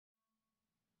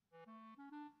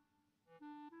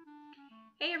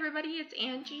Hey everybody, it's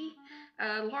Angie.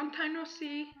 Long time no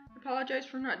see. Apologize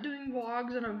for not doing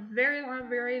vlogs in a very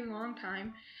long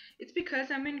time. It's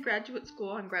because I'm in graduate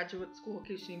school, and graduate school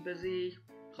keeps me busy.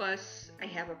 Plus, I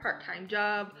have a part-time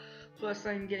job. Plus,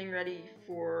 I'm getting ready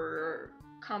for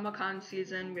Comic-Con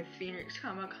season with Phoenix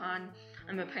Comic-Con.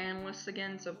 I'm a panelist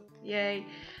again, so yay.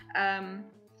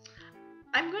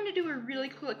 I'm going to do a really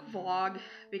quick vlog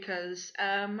because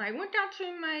I went down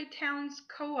to my town's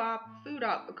food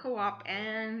co-op,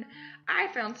 and I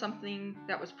found something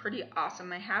that was pretty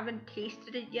awesome. I haven't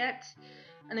tasted it yet,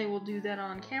 and I will do that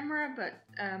on camera, but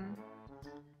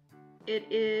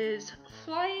it is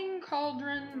Flying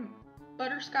Cauldron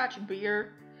Butterscotch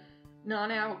Beer,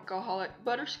 non-alcoholic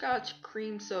butterscotch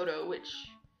cream soda, which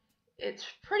it's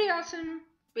pretty awesome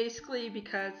basically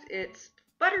because it's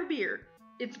butterbeer.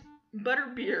 It's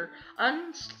Butterbeer,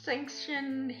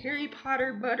 unsanctioned Harry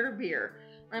Potter Butterbeer.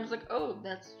 And I was like, oh,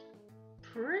 that's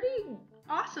pretty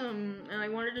awesome, and I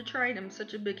wanted to try it. I'm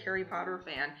such a big Harry Potter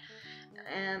fan.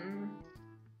 And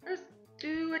let's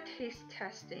do a taste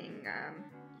testing.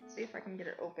 See if I can get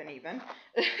it open even.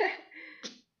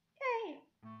 Yay!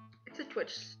 It's a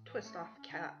twist off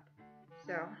cap.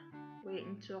 So wait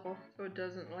until so it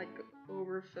doesn't like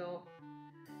overfill.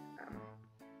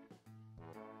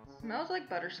 Smells like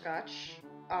butterscotch,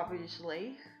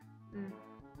 obviously.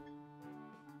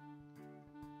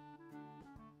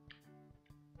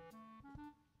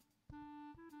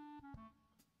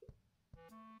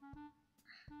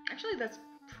 Actually, that's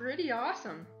pretty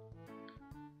awesome.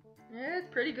 Yeah, it's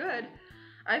pretty good.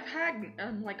 I've had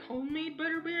like homemade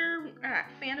butterbeer at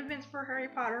fan events for Harry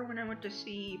Potter. When I went to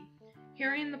see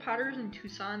Harry and the Potters in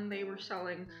Tucson, they were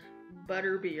selling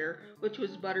butterbeer, which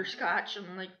was butterscotch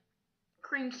and like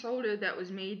cream soda that was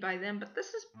made by them, but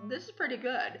this is pretty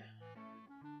good.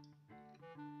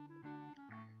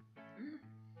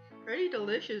 Pretty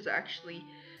delicious actually.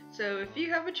 So if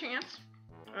you have a chance,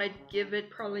 I'd give it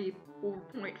probably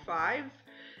 4.5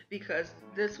 because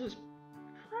this was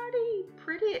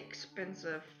pretty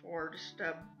expensive for just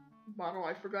a bottle.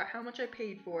 I forgot how much I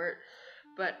paid for it,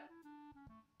 but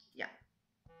yeah,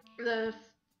 the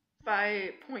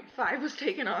 5.5 was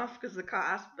taken off because of the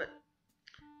cost, but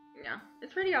yeah,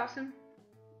 it's pretty awesome.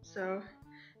 So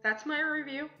that's my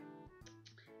review.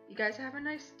 You guys have a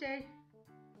nice day.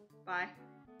 Bye.